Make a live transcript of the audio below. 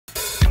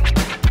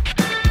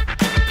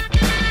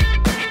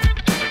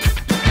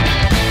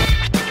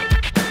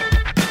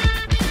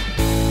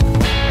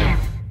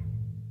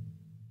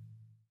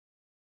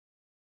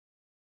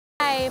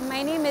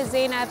My name is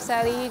Zainab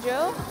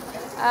Salijo.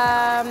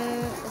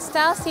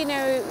 Style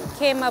Scenery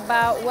came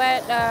about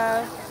when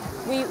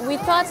we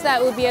thought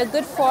that it would be a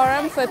good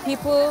forum for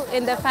people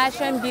in the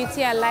fashion,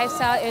 beauty and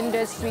lifestyle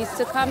industries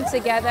to come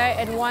together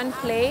in one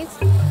place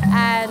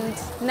and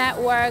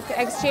network,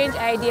 exchange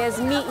ideas,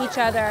 meet each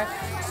other.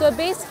 So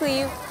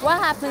basically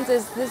what happens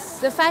is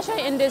the fashion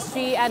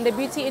industry and the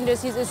beauty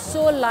industries is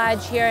so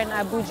large here in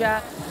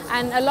Abuja,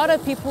 and a lot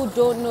of people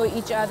don't know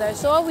each other.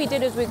 So what we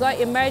did is we got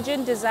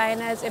emerging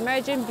designers,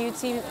 emerging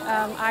beauty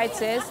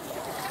artists,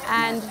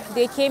 and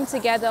they came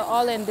together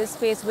all in this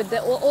space with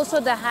also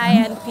the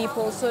high-end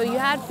people. So you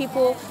had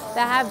people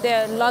that have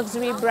their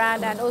luxury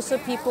brand and also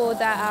people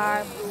that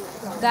are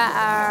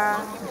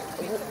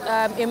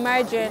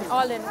emerging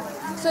all in.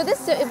 So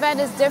this event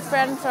is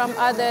different from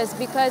others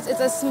because it's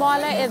a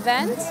smaller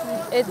event.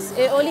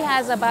 It only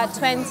has about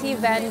 20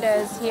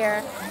 vendors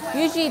here.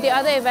 Usually the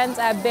other events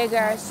are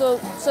bigger. So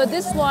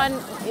this one,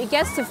 it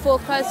gets to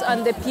focus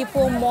on the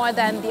people more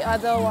than the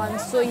other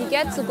ones. So you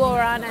get to go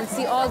around and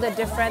see all the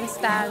different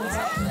stands.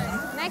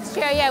 Next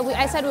year, yeah,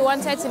 I said we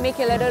wanted to make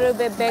it a little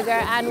bit bigger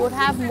and would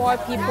have more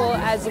people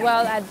as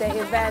well at the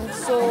event.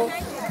 So,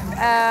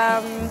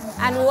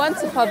 and we want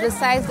to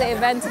publicize the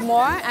event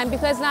more, and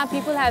because now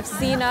people have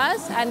seen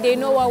us and they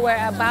know what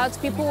we're about,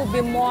 people will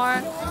be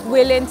more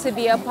willing to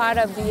be a part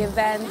of the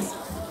event.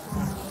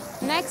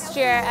 Next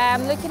year,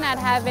 I'm looking at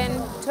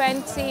having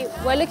 20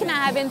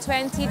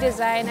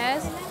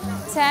 designers,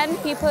 10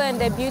 people in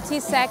the beauty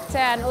sector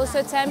and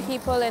also 10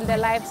 people in the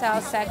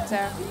lifestyle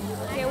sector.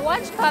 Okay,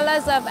 watch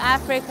Colors of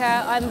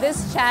Africa on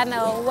this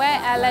channel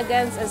where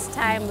elegance is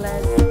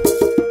timeless.